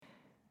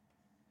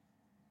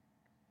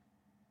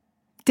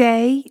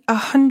Day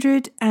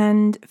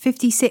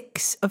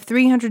 156 of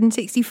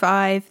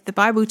 365, the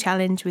Bible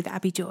Challenge with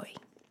Abi Joy.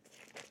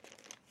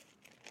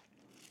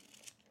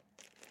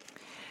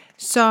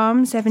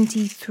 Psalm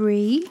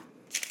 73.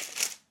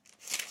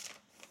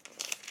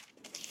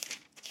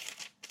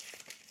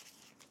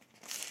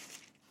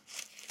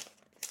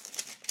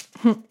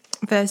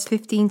 Verse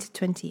 15 to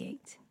 28.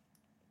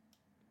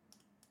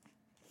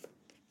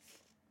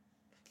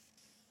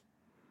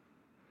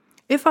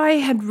 If I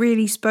had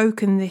really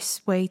spoken this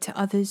way to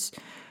others,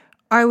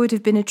 I would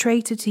have been a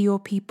traitor to your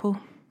people.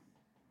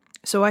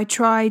 So I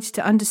tried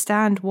to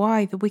understand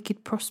why the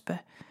wicked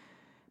prosper.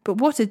 But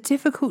what a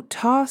difficult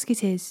task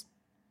it is.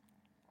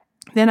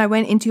 Then I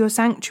went into your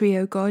sanctuary,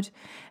 O God,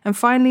 and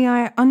finally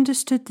I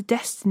understood the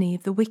destiny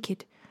of the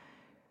wicked.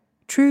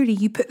 Truly,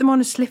 you put them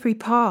on a slippery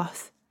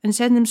path and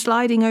send them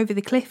sliding over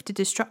the cliff to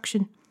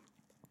destruction.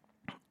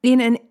 In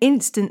an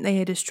instant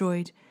they are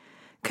destroyed,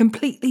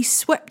 completely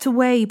swept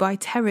away by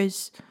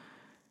terrors.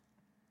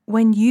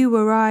 When you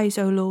arise,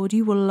 O Lord,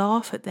 you will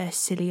laugh at their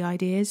silly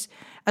ideas,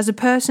 as a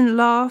person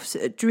laughs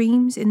at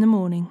dreams in the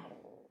morning.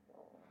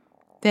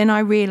 Then I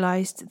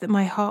realized that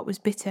my heart was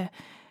bitter,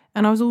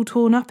 and I was all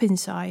torn up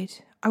inside.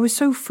 I was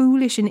so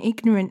foolish and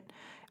ignorant.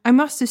 I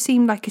must have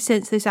seemed like a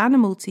senseless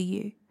animal to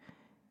you.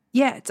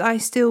 Yet I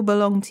still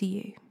belong to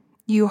you.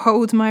 You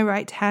hold my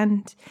right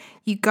hand.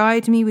 You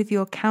guide me with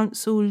your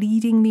counsel,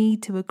 leading me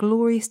to a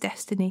glorious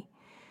destiny.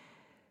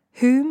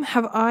 Whom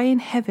have I in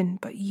heaven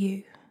but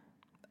you?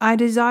 I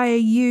desire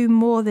you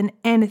more than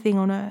anything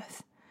on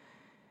earth.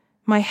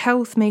 My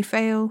health may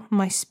fail,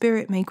 my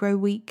spirit may grow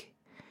weak,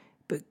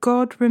 but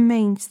God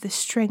remains the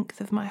strength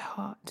of my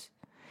heart.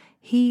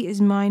 He is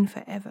mine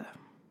forever.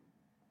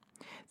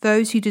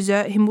 Those who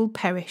desert him will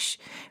perish,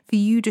 for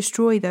you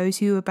destroy those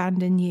who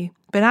abandon you.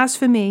 But as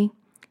for me,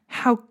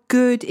 how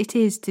good it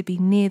is to be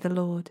near the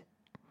Lord.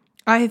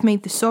 I have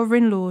made the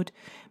sovereign Lord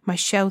my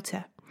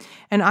shelter,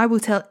 and I will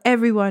tell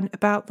everyone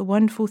about the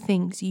wonderful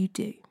things you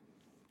do.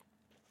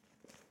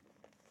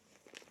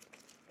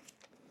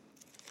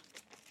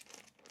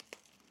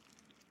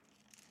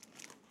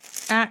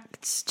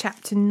 Acts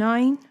chapter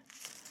 9,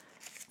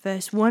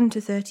 verse 1 to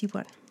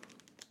 31.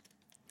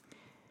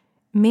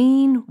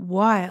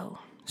 Meanwhile,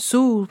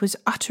 Saul was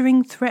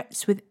uttering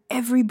threats with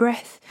every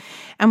breath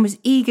and was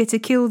eager to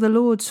kill the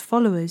Lord's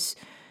followers.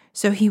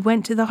 So he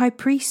went to the high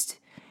priest.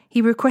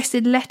 He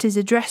requested letters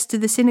addressed to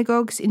the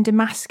synagogues in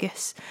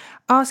Damascus,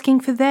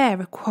 asking for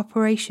their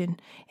cooperation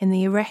in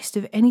the arrest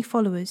of any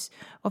followers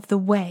of the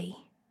way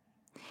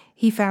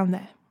he found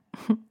there.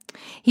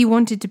 He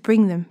wanted to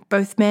bring them,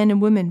 both men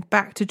and women,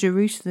 back to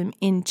Jerusalem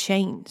in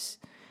chains.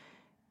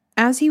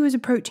 As he was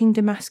approaching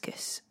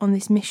Damascus on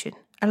this mission,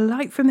 a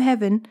light from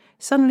heaven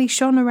suddenly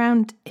shone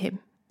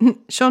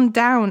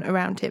down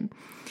around him.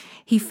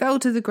 He fell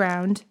to the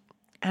ground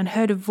and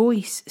heard a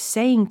voice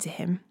saying to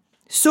him,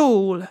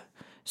 "Saul,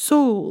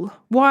 Saul,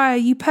 why are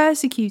you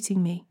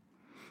persecuting me?"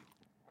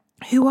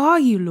 "Who are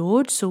you,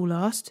 Lord?" Saul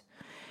asked.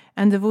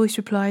 And the voice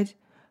replied,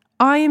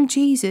 "I am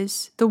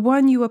Jesus, the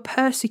one you are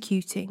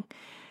persecuting.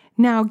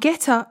 Now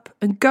get up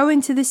and go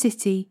into the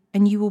city,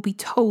 and you will be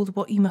told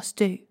what you must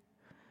do."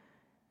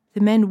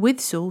 The men with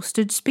Saul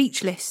stood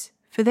speechless,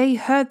 for they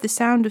heard the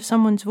sound of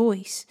someone's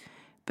voice,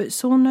 but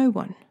saw no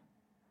one.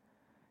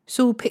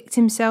 Saul picked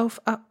himself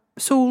up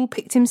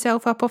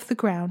off the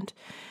ground,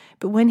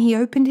 but when he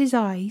opened his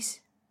eyes,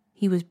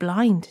 he was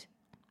blind.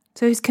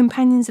 So his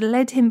companions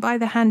led him by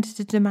the hand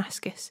to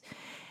Damascus.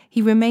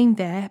 He remained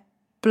there,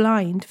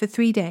 blind, for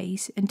 3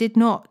 days, and did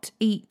not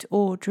eat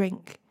or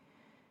drink.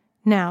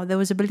 Now there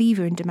was a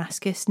believer in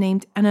Damascus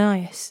named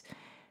Ananias.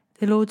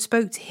 The Lord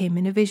spoke to him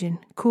in a vision,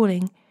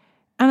 calling,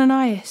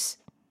 "Ananias."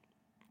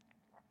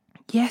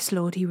 "Yes,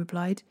 Lord," he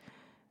replied.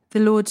 The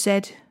Lord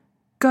said,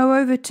 "Go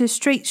over to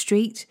Straight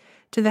Street,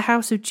 to the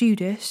house of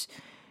Judas.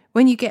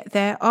 When you get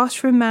there, ask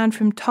for a man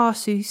from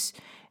Tarsus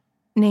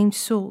named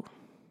Saul.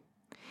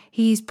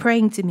 He is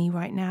praying to me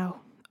right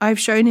now. I have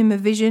shown him a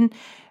vision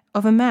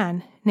of a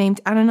man named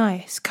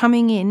Ananias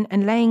coming in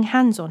and laying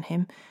hands on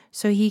him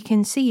so he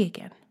can see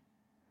again."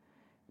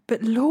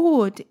 "But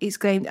Lord,"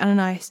 exclaimed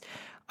Ananias,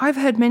 "I've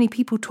heard many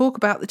people talk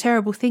about the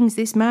terrible things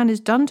this man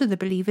has done to the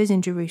believers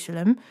in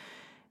Jerusalem,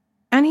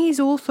 and he is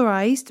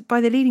authorized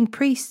by the leading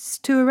priests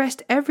to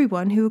arrest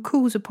everyone who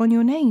calls upon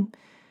your name."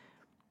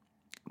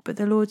 But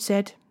the Lord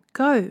said,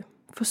 "Go,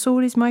 for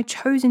Saul is my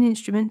chosen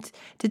instrument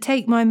to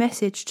take my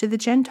message to the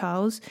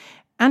Gentiles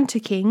and to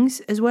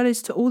kings as well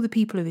as to all the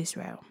people of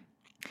Israel.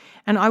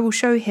 And I will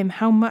show him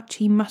how much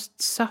he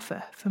must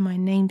suffer for my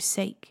name's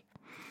sake."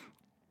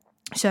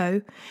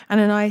 So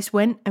Ananias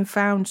went and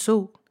found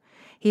Saul.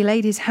 He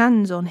laid his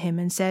hands on him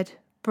and said,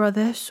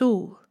 "Brother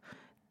Saul,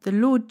 the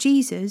Lord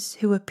Jesus,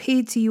 who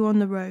appeared to you on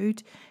the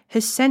road,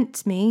 has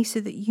sent me so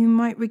that you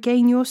might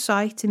regain your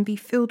sight and be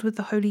filled with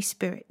the Holy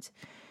Spirit."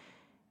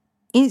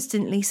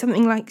 Instantly,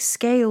 something like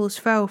scales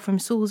fell from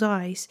Saul's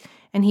eyes,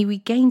 and he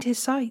regained his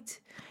sight.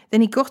 Then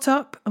he got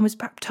up and was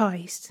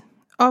baptized.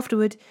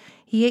 Afterward,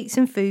 he ate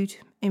some food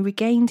and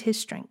regained his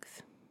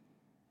strength.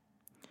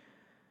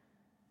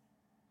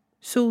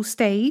 Saul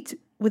stayed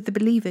with the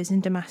believers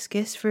in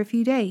Damascus for a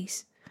few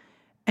days.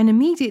 And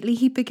immediately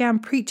he began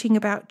preaching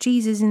about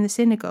Jesus in the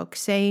synagogue,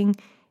 saying,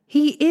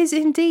 "He is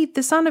indeed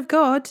the Son of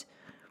God."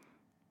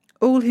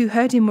 All who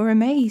heard him were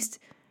amazed.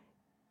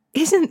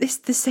 "Isn't this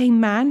the same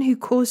man who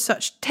caused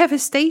such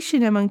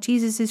devastation among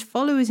Jesus'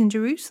 followers in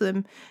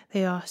Jerusalem?"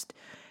 they asked.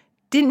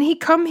 "Didn't he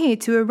come here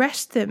to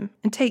arrest them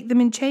and take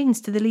them in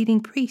chains to the leading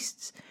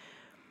priests?"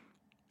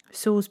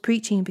 Saul's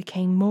preaching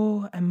became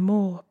more and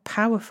more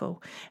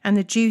powerful, and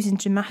the Jews in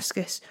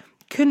Damascus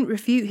couldn't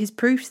refute his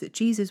proofs that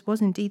Jesus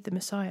was indeed the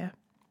Messiah.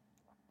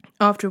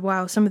 After a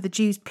while, some of the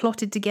Jews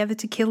plotted together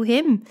to kill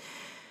him.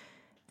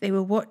 They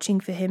were watching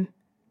for him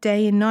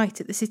day and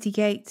night at the city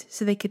gate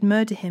so they could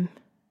murder him.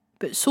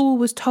 But Saul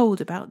was told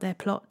about their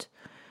plot.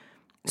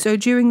 So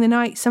during the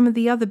night, some of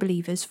the other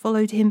believers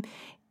lowered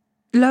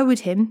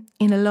him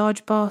in a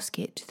large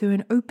basket through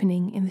an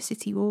opening in the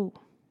city wall.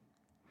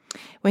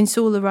 When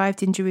Saul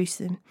arrived in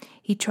Jerusalem,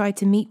 he tried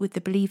to meet with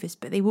the believers,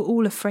 but they were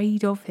all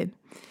afraid of him.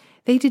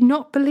 They did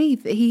not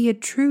believe that he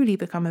had truly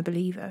become a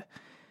believer.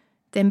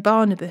 Then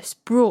Barnabas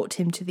brought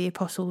him to the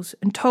apostles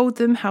and told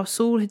them how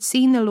Saul had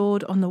seen the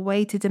Lord on the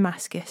way to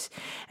Damascus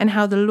and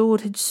how the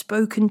Lord had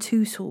spoken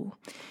to Saul.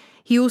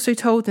 He also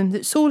told them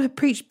that Saul had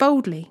preached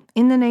boldly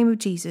in the name of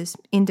Jesus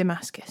in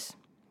Damascus.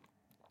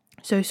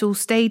 So Saul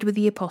stayed with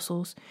the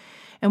apostles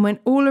and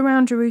went all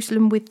around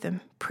Jerusalem with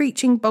them,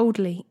 preaching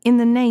boldly in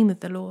the name of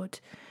the Lord.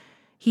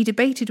 He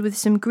debated with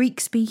some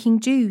Greek-speaking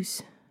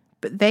Jews,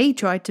 but they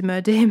tried to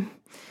murder him.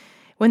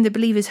 When the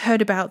believers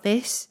heard about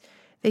this,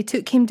 they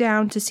took him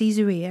down to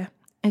Caesarea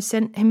and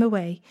sent him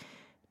away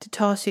to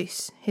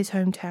Tarsus, his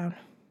hometown.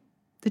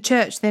 The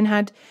church then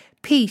had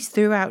peace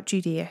throughout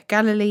Judea,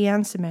 Galilee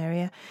and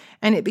Samaria,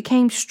 and it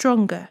became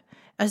stronger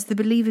as the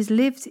believers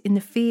lived in the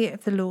fear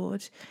of the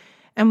Lord.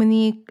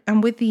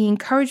 And with the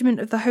encouragement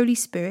of the Holy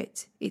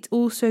Spirit, it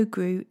also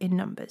grew in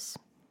numbers.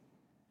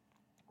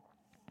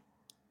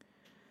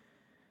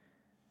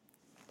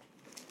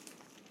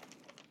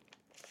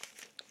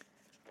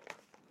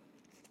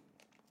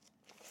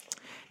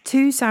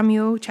 (2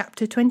 Samuel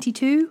chapter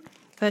 22,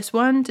 verse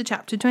 1 to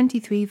chapter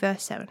 23,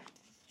 verse 7.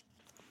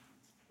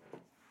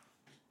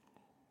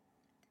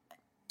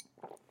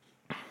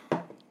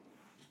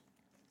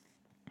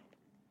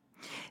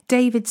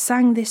 David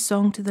sang this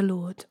song to the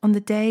Lord on the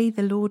day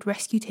the Lord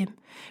rescued him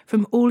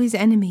from all his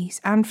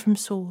enemies and from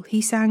Saul. He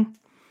sang,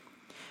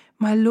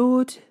 "My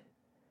Lord,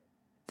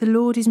 the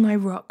Lord is my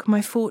rock,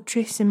 my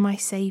fortress and my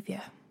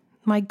saviour.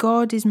 My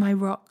God is my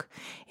rock,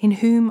 in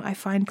whom I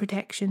find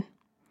protection.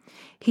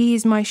 He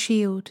is my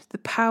shield, the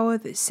power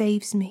that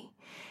saves me,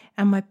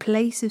 and my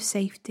place of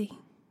safety.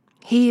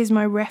 He is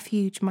my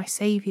refuge, my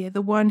saviour,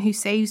 the one who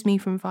saves me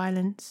from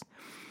violence.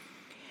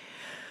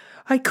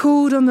 I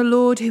called on the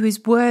Lord who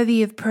is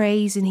worthy of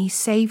praise, and he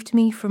saved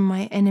me from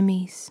my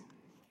enemies.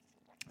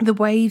 The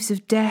waves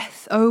of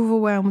death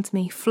overwhelmed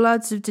me.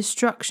 Floods of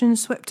destruction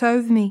swept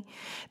over me.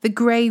 The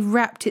grave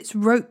wrapped its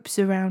ropes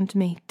around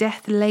me.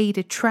 Death laid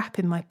a trap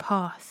in my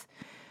path.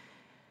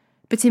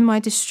 But in my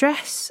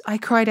distress, I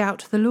cried out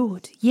to the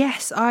Lord.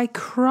 Yes, I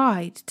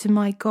cried to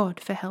my God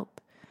for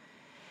help.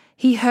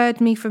 He heard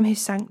me from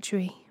his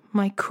sanctuary.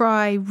 My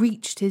cry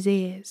reached his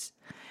ears.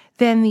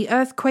 Then the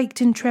earth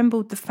quaked and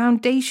trembled. The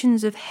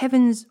foundations of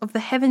the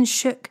heavens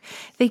shook.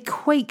 They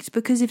quaked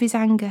because of his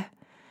anger.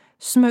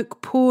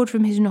 Smoke poured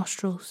from his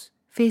nostrils.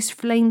 Fierce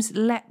flames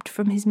leapt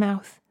from his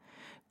mouth.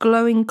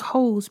 Glowing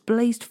coals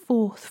blazed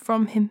forth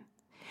from him.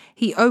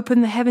 He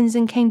opened the heavens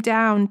and came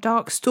down.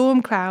 Dark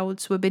storm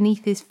clouds were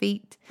beneath his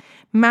feet.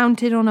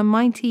 Mounted on a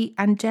mighty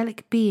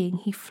angelic being,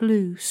 he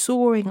flew,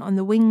 soaring on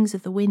the wings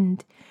of the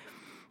wind.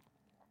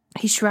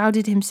 He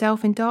shrouded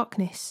himself in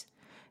darkness,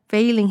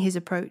 veiling his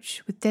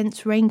approach with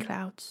dense rain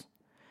clouds.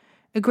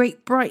 A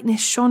great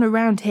brightness shone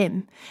around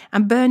him,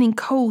 and burning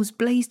coals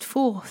blazed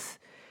forth.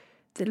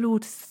 The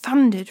Lord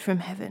thundered from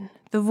heaven.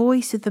 The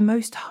voice of the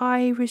Most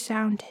High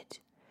resounded.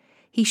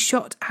 He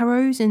shot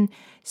arrows and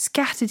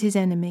scattered his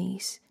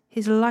enemies.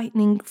 His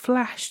lightning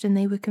flashed, and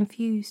they were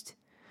confused.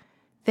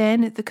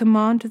 Then, at the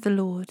command of the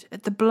Lord,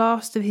 at the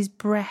blast of his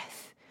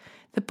breath,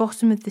 the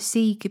bottom of the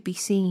sea could be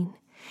seen,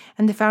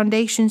 and the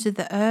foundations of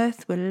the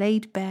earth were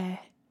laid bare.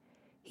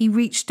 He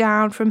reached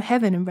down from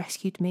heaven and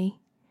rescued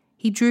me.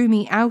 He drew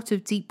me out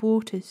of deep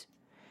waters.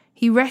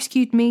 He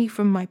rescued me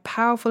from my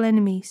powerful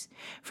enemies,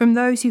 from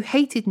those who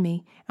hated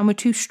me and were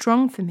too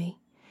strong for me.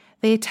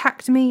 They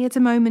attacked me at a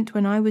moment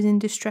when I was in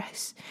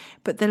distress,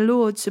 but the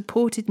Lord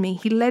supported me.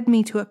 He led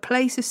me to a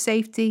place of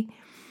safety.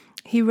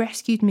 He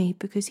rescued me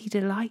because he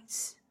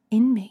delights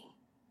in me.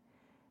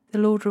 The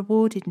Lord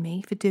rewarded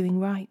me for doing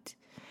right.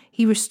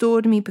 He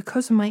restored me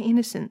because of my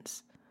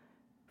innocence.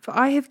 For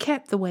I have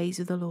kept the ways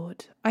of the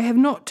Lord. I have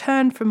not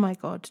turned from my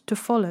God to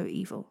follow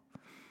evil.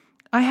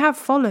 I have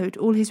followed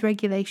all his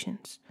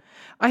regulations.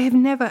 I have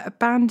never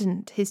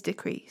abandoned his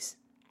decrees.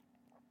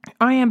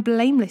 I am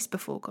blameless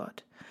before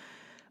God.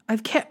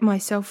 I've kept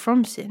myself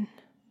from sin.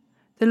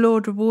 The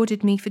Lord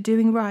rewarded me for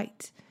doing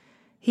right.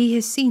 He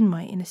has seen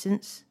my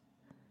innocence.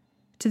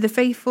 To the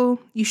faithful,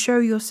 you show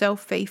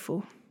yourself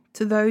faithful.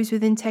 To those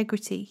with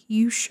integrity,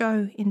 you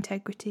show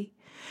integrity.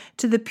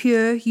 To the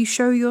pure, you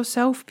show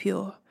yourself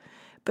pure.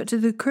 But to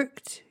the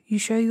crooked, you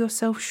show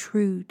yourself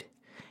shrewd.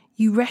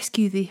 You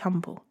rescue the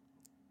humble.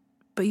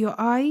 But your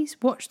eyes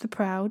watch the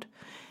proud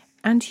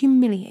and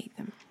humiliate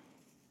them.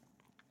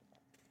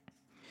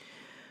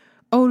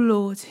 O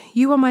Lord,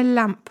 you are my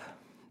lamp.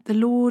 The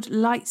Lord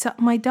lights up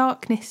my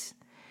darkness.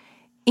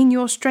 In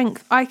your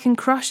strength I can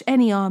crush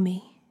any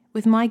army.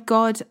 With my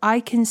God I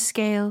can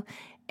scale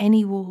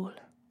any wall.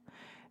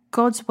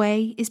 God's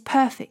way is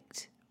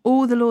perfect.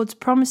 All the Lord's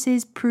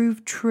promises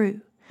prove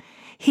true.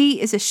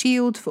 He is a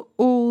shield for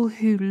all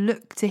who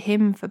look to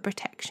him for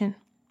protection.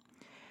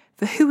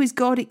 For who is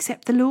God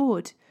except the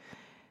Lord?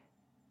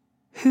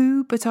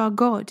 Who but our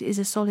God is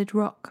a solid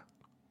rock?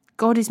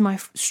 God is my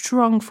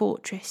strong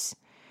fortress,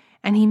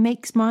 and he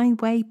makes my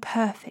way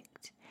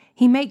perfect.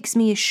 He makes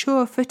me as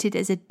sure-footed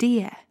as a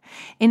deer,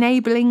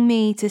 enabling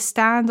me to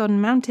stand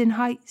on mountain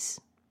heights.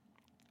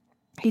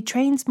 He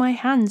trains my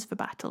hands for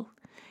battle.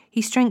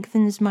 He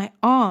strengthens my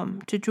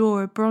arm to draw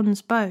a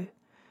bronze bow.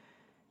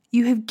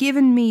 You have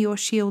given me your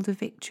shield of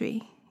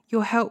victory.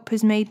 Your help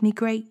has made me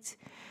great.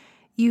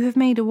 You have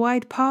made a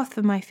wide path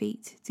for my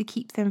feet to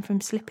keep them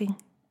from slipping.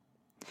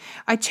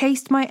 I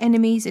chased my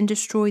enemies and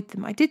destroyed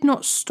them. I did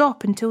not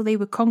stop until they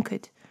were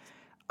conquered.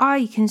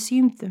 I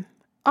consumed them.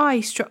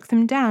 I struck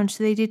them down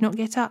so they did not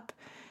get up.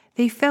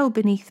 They fell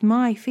beneath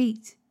my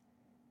feet.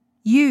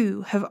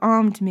 You have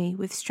armed me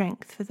with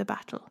strength for the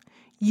battle.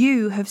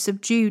 You have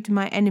subdued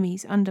my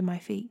enemies under my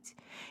feet.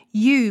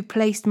 You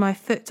placed my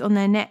foot on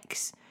their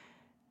necks.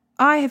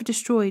 I have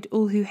destroyed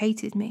all who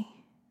hated me.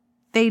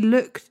 They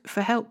looked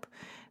for help,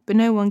 but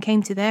no one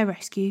came to their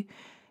rescue.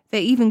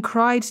 They even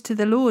cried to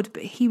the Lord,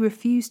 but he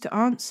refused to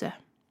answer.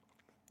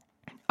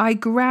 I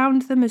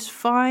ground them as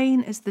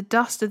fine as the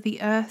dust of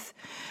the earth.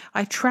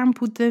 I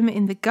trampled them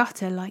in the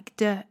gutter like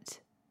dirt.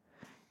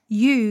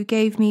 You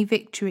gave me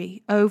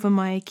victory over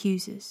my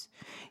accusers.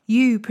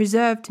 You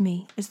preserved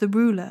me as the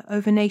ruler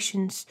over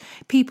nations.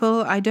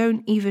 People I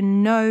don't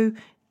even know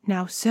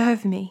now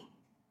serve me.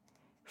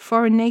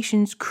 Foreign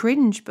nations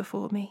cringe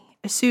before me.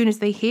 As soon as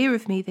they hear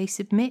of me, they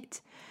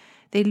submit.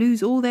 They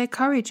lose all their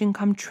courage and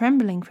come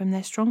trembling from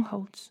their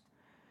strongholds.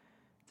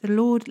 The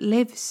Lord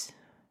lives.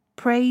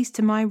 Praise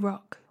to my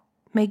rock.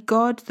 May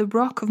God, the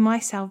rock of my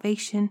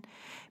salvation,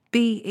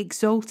 be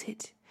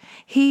exalted.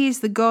 He is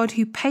the God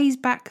who pays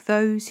back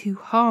those who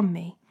harm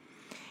me.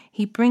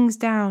 He brings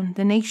down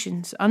the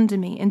nations under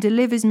me and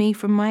delivers me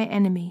from my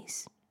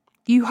enemies.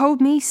 You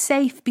hold me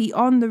safe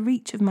beyond the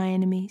reach of my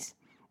enemies.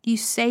 You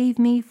save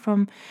me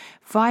from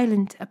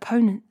violent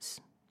opponents.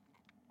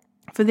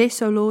 For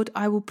this, O Lord,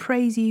 I will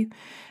praise you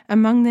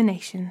among the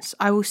nations.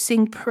 I will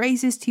sing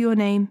praises to your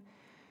name.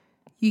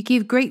 You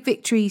give great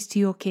victories to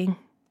your king.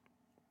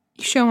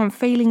 You show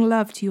unfailing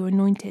love to your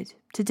anointed,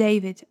 to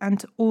David and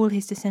to all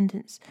his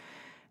descendants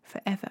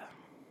forever.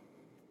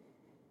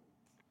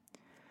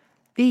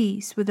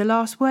 These were the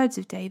last words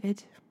of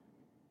David.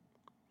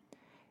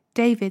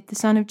 David, the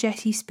son of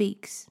Jesse,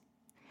 speaks.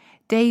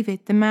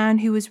 David, the man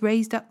who was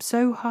raised up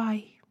so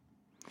high.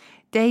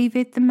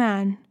 David, the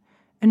man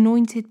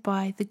anointed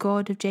by the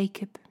God of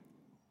Jacob.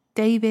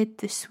 David,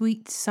 the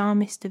sweet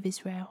psalmist of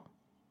Israel.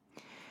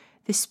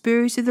 The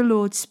Spirit of the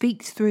Lord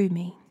speaks through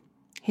me.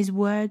 His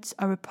words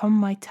are upon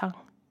my tongue.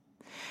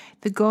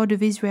 The God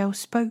of Israel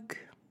spoke.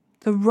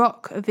 The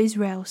Rock of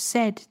Israel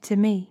said to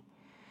me,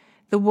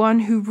 the one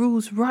who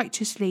rules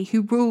righteously,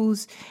 who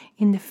rules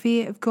in the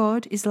fear of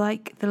God, is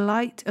like the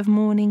light of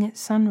morning at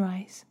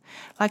sunrise,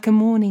 like a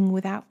morning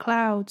without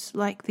clouds,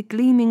 like the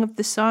gleaming of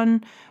the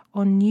sun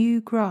on new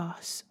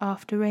grass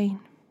after rain.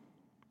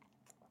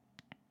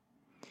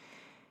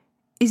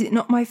 Is it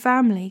not my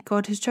family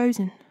God has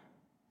chosen?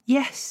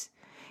 Yes,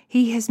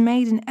 he has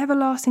made an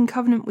everlasting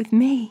covenant with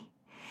me.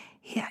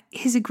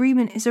 His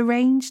agreement is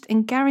arranged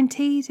and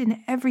guaranteed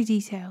in every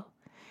detail.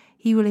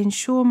 He will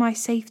ensure my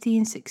safety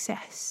and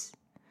success.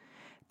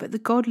 But the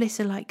godless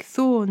are like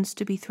thorns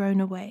to be thrown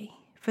away,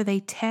 for they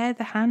tear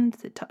the hand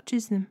that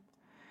touches them.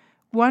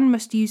 One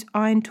must use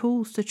iron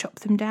tools to chop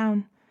them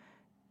down.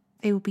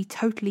 They will be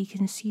totally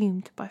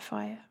consumed by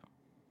fire.